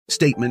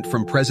Statement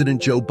from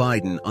President Joe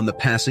Biden on the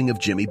passing of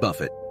Jimmy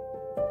Buffett.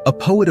 A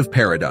poet of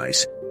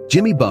paradise,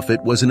 Jimmy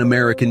Buffett was an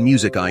American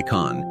music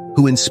icon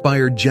who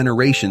inspired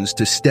generations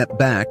to step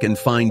back and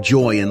find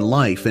joy in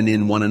life and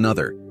in one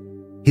another.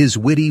 His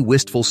witty,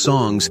 wistful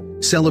songs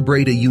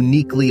celebrate a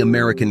uniquely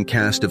American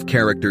cast of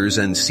characters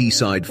and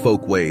seaside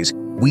folkways,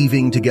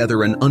 weaving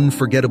together an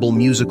unforgettable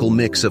musical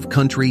mix of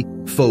country,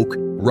 folk,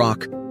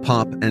 rock,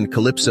 pop, and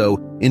calypso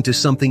into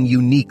something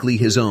uniquely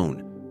his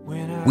own.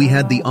 We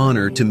had the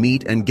honor to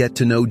meet and get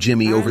to know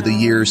Jimmy over the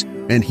years,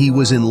 and he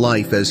was in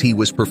life as he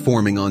was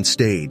performing on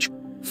stage,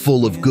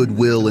 full of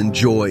goodwill and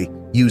joy,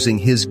 using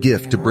his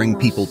gift to bring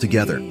people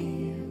together.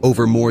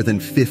 Over more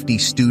than 50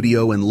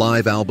 studio and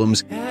live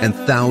albums and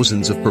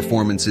thousands of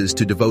performances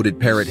to devoted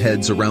parrot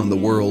heads around the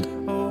world,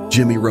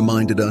 Jimmy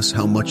reminded us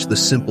how much the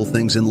simple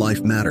things in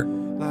life matter.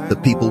 The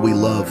people we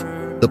love,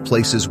 the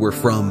places we're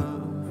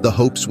from, the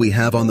hopes we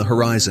have on the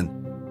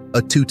horizon.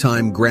 A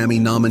two-time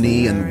Grammy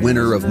nominee and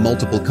winner of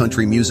multiple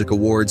country music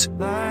awards,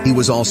 he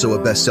was also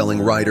a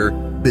best-selling writer,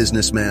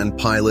 businessman,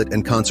 pilot,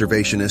 and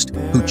conservationist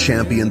who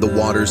championed the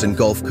waters and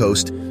Gulf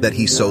Coast that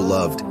he so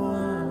loved.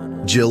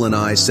 Jill and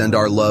I send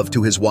our love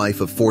to his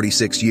wife of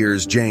 46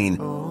 years, Jane,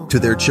 to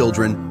their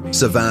children,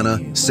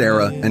 Savannah,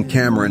 Sarah, and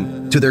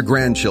Cameron, to their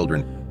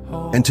grandchildren,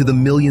 and to the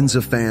millions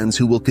of fans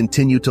who will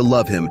continue to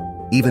love him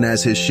even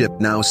as his ship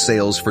now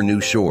sails for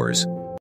new shores.